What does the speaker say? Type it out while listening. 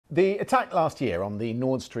The attack last year on the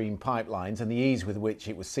Nord Stream pipelines and the ease with which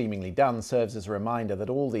it was seemingly done serves as a reminder that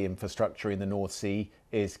all the infrastructure in the North Sea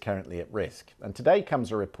is currently at risk. And today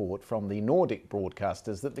comes a report from the Nordic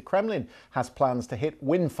broadcasters that the Kremlin has plans to hit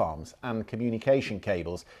wind farms and communication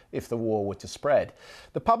cables if the war were to spread.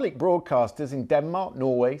 The public broadcasters in Denmark,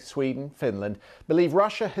 Norway, Sweden, Finland believe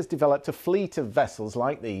Russia has developed a fleet of vessels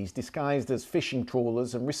like these disguised as fishing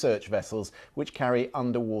trawlers and research vessels which carry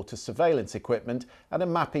underwater surveillance equipment and are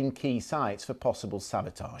mapping key sites for possible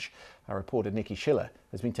sabotage. Our reporter Nikki Schiller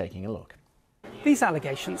has been taking a look. These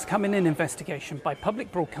allegations come in an investigation by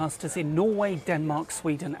public broadcasters in Norway, Denmark,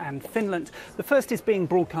 Sweden and Finland. The first is being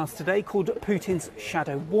broadcast today, called Putin's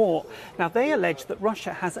Shadow War. Now, they allege that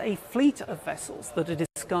Russia has a fleet of vessels that are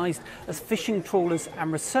disguised as fishing trawlers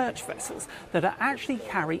and research vessels that actually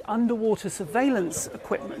carry underwater surveillance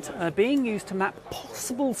equipment and are being used to map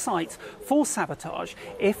possible sites for sabotage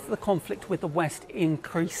if the conflict with the West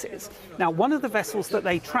increases. Now, one of the vessels that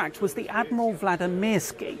they tracked was the Admiral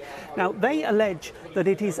Vladimirsky. Now, they allege that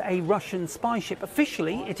it is a Russian spy ship.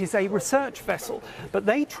 Officially, it is a research vessel, but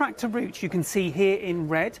they tracked a route you can see here in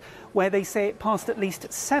red, where they say it passed at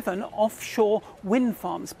least 7 offshore wind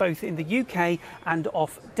farms, both in the UK and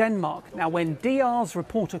off Denmark. Now, when DR's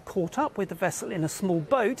reporter caught up with the vessel in a small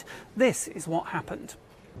boat, this is what happened.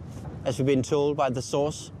 As we've been told by the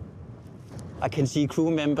source, I can see crew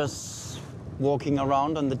members walking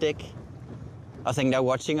around on the deck. I think they're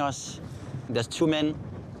watching us. There's 2 men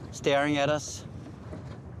staring at us.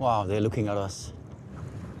 Wow, they're looking at us.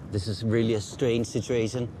 This is really a strange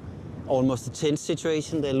situation, almost a tense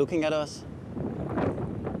situation. They're looking at us.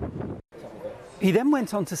 He then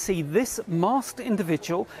went on to see this masked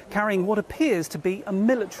individual carrying what appears to be a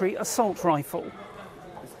military assault rifle.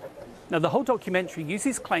 Now, the whole documentary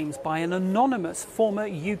uses claims by an anonymous former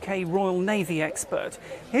UK Royal Navy expert.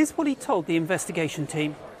 Here's what he told the investigation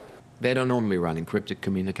team. They don't normally run encrypted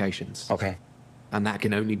communications. Okay. And that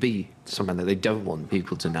can only be something that they don't want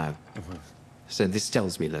people to know. So this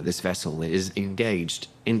tells me that this vessel is engaged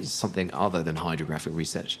in something other than hydrographic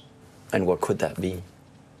research. And what could that be?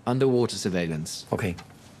 Underwater surveillance. Okay.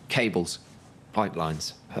 Cables,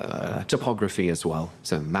 pipelines, topography as well,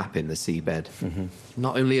 so mapping the seabed.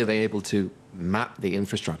 Not only are they able to map the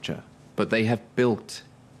infrastructure, but they have built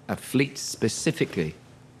a fleet specifically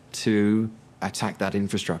to attack that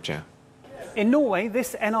infrastructure. In Norway,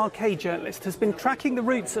 this NRK journalist has been tracking the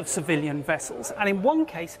routes of civilian vessels, and in one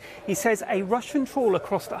case, he says a Russian trawler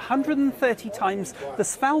crossed 130 times the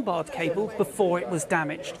Svalbard cable before it was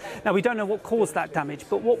damaged. Now, we don't know what caused that damage,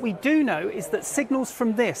 but what we do know is that signals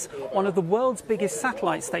from this, one of the world's biggest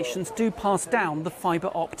satellite stations, do pass down the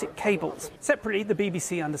fibre optic cables. Separately, the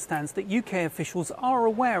BBC understands that UK officials are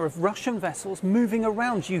aware of Russian vessels moving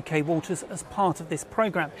around UK waters as part of this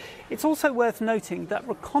programme. It's also worth noting that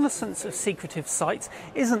reconnaissance of secretive sites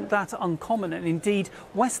isn't that uncommon, and indeed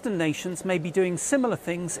Western nations may be doing similar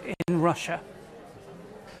things in Russia.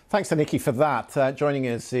 Thanks to Nikki for that. Joining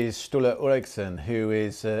us is Sture Ulriksen, who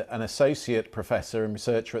is an associate professor and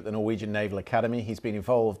researcher at the Norwegian Naval Academy. He's been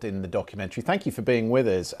involved in the documentary. Thank you for being with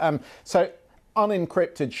us. So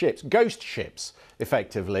unencrypted ships, ghost ships,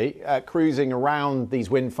 effectively, cruising around these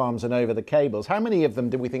wind farms and over the cables. How many of them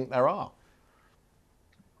do we think there are?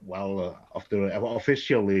 Well, of the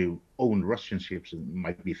officially owned Russian ships, it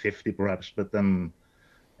might be 50 perhaps, but then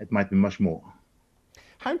it might be much more.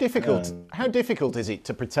 How difficult is it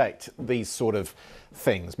to protect these sort of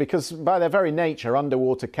things? Because by their very nature,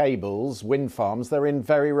 underwater cables, wind farms, they're in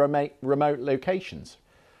very remote locations.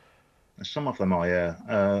 Some of them are,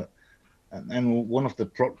 yeah. And one of the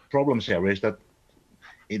problems here is that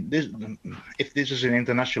if this is in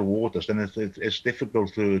international waters, then it's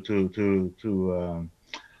difficult to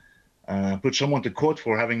put someone to court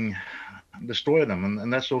for having destroyed them,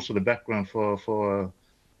 and that's also the background for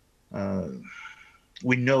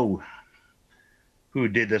we know who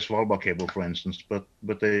did the Svalbard cable, for instance, but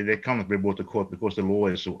they cannot be brought to court because the law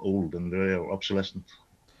is so old and they are obsolescent.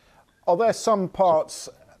 Are there some parts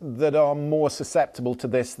that are more susceptible to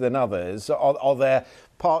this than others? Are there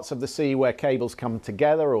parts of the sea where cables come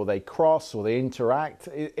together, or they cross, or they interact?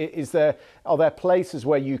 Are there places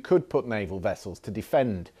where you could put naval vessels to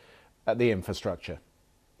defend the infrastructure?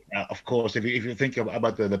 Of course, if you think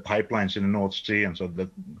about the pipelines in the North Sea, and so that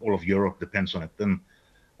all of Europe depends on it, then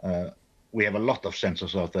we have a lot of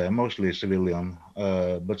sensors out there, mostly civilian,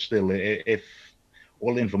 but still, if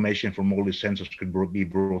all the information from all these sensors could be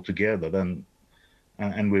brought together, then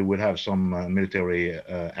and we would have some military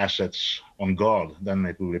assets on guard, then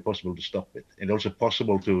it will be possible to stop it. It's also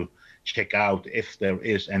possible to check out if there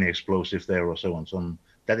is any explosive there or so on. So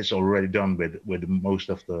that is already done with most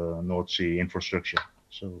of the North Sea infrastructure.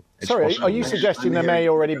 So it's Sorry, possible. are you suggesting there may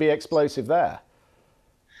already be explosive there?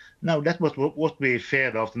 No, that was what we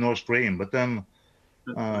feared after Nord Stream. But then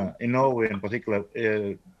in Norway in particular,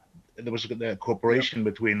 there was a cooperation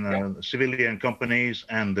between civilian companies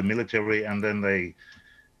and the military, and then they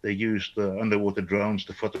used underwater drones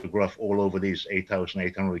to photograph all over these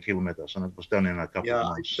 8,800 kilometers, and it was done in a couple of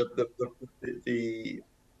months.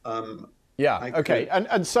 Yeah. Okay.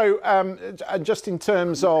 And so, and just in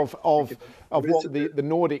terms of what the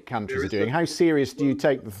Nordic countries are doing, how serious do you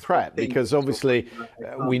take the threat? Because obviously,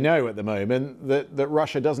 we know at the moment that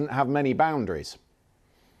Russia doesn't have many boundaries.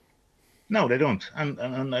 No, they don't,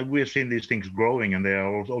 and we've seen these things growing, and they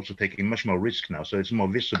are also taking much more risk now. So it's more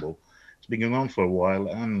visible. It's been going on for a while,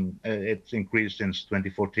 and it's increased since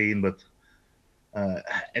 2014. But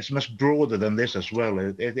it's much broader than this as well.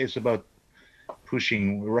 It's about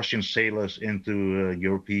pushing Russian sailors into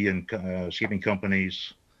European shipping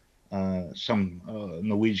companies. Some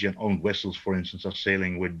Norwegian-owned vessels, for instance, are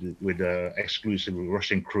sailing with exclusive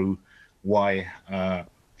Russian crew. Why?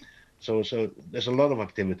 So there's a lot of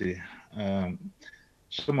activity.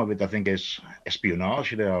 Some of it, I think, is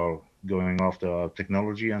espionage. They are going after our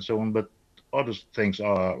technology and so on. But other things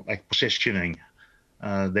are like positioning.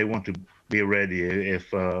 They want to be ready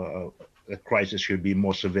if a crisis should be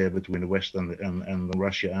more severe between the West and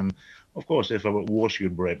Russia. And of course, if a war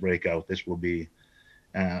should break out, this will be.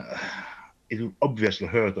 It will obviously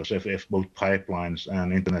hurt us if both pipelines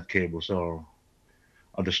and internet cables are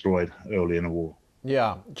destroyed early in the war.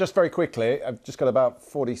 Yeah, just very quickly, I've just got about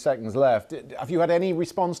 40 seconds left. Have you had any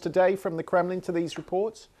response today from the Kremlin to these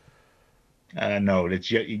reports? No, it's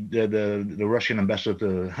the Russian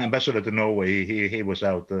ambassador to Norway. He was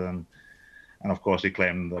out, and of course he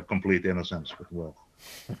claimed complete innocence. But well,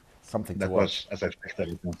 something to that watch. was as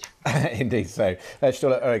expected, I think. Indeed so.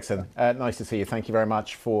 Sturla Eriksson, nice to see you. Thank you very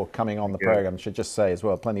much for coming on the programme. Should just say as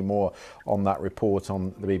well, plenty more on that report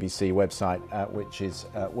on the BBC website, which is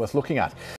worth looking at.